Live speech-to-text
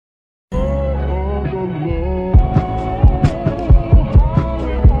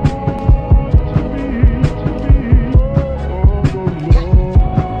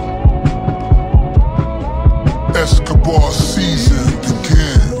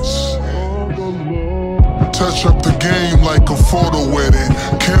touch up the game like a photo edit.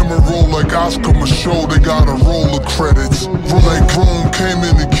 Camera roll like Oscar Michaud, they got a roll of credits. Like Rome came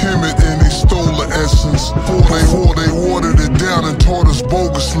in and Kemet and they stole the essence. Before they watered it down and taught us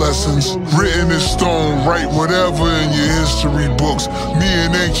bogus lessons. Written in stone, write whatever in your history books. Me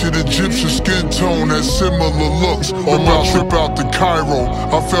and ancient Egyptian skin tone had similar looks. On my trip out to Cairo,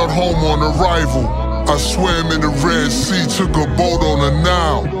 I felt home on arrival. I swam in the Red Sea, took a boat on the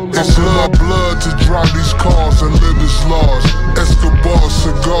Nile. It's in my blood to drive these cars and live as laws. Escobar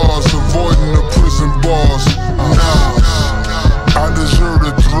cigars, avoiding the prison bars. Nas, I deserve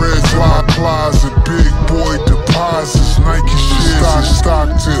the thread, fly closet, big boy deposits, Nike shares, stock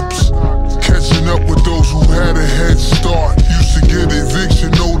tips. Catching up with those who had a head start. Used to get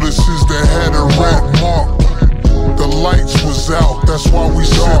eviction notices that had a red mark. The lights was out, that's why we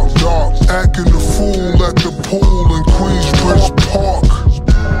sit dark. Acting the fool at the pool in Queensbridge Park.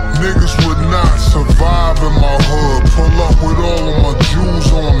 Niggas would not survive in my hood. Pull up with all of my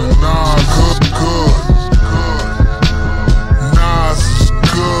jewels on and Nas good. Nas is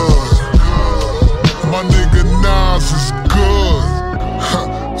good. My nigga Nas is good.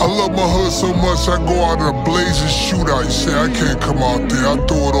 I love my hood so much I go out in a blazing shootout. You say I can't come out there, I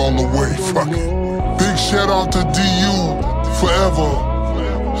throw it all away, fuck it. Big shout out to DU, forever.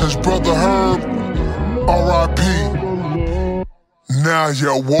 His brother Herb, R.I.P. Now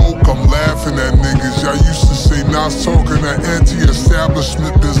y'all woke, I'm laughing at niggas. Y'all used to say Nas talking that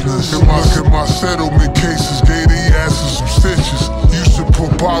anti-establishment business. Look at my settlement cases, gave they asses some stitches. Used to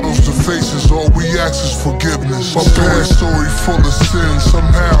put bottles to faces, all we ask is forgiveness. My past story full of sin,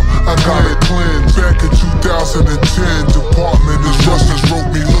 somehow I got it cleansed. Back in 2010, Department of Justice wrote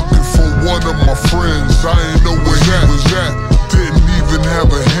me looking for one of my friends. I ain't know where he was at, didn't even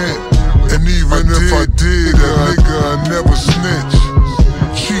have a hint. And even if I did, a nigga never snitch.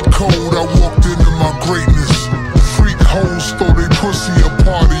 Cheat code, I walked into my greatness. Freak hoes throw they pussy a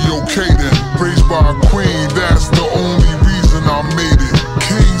party, okay then. Raised by a queen, that's the only reason I made it.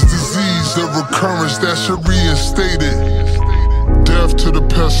 King's disease, a recurrence that should reinstate it. Death to the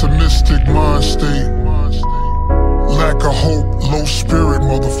pessimistic mind state. Lack of hope, low spirit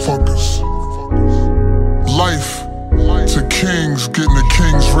motherfuckers. Life to kings, getting the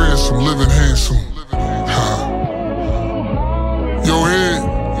king's ransom, living handsome.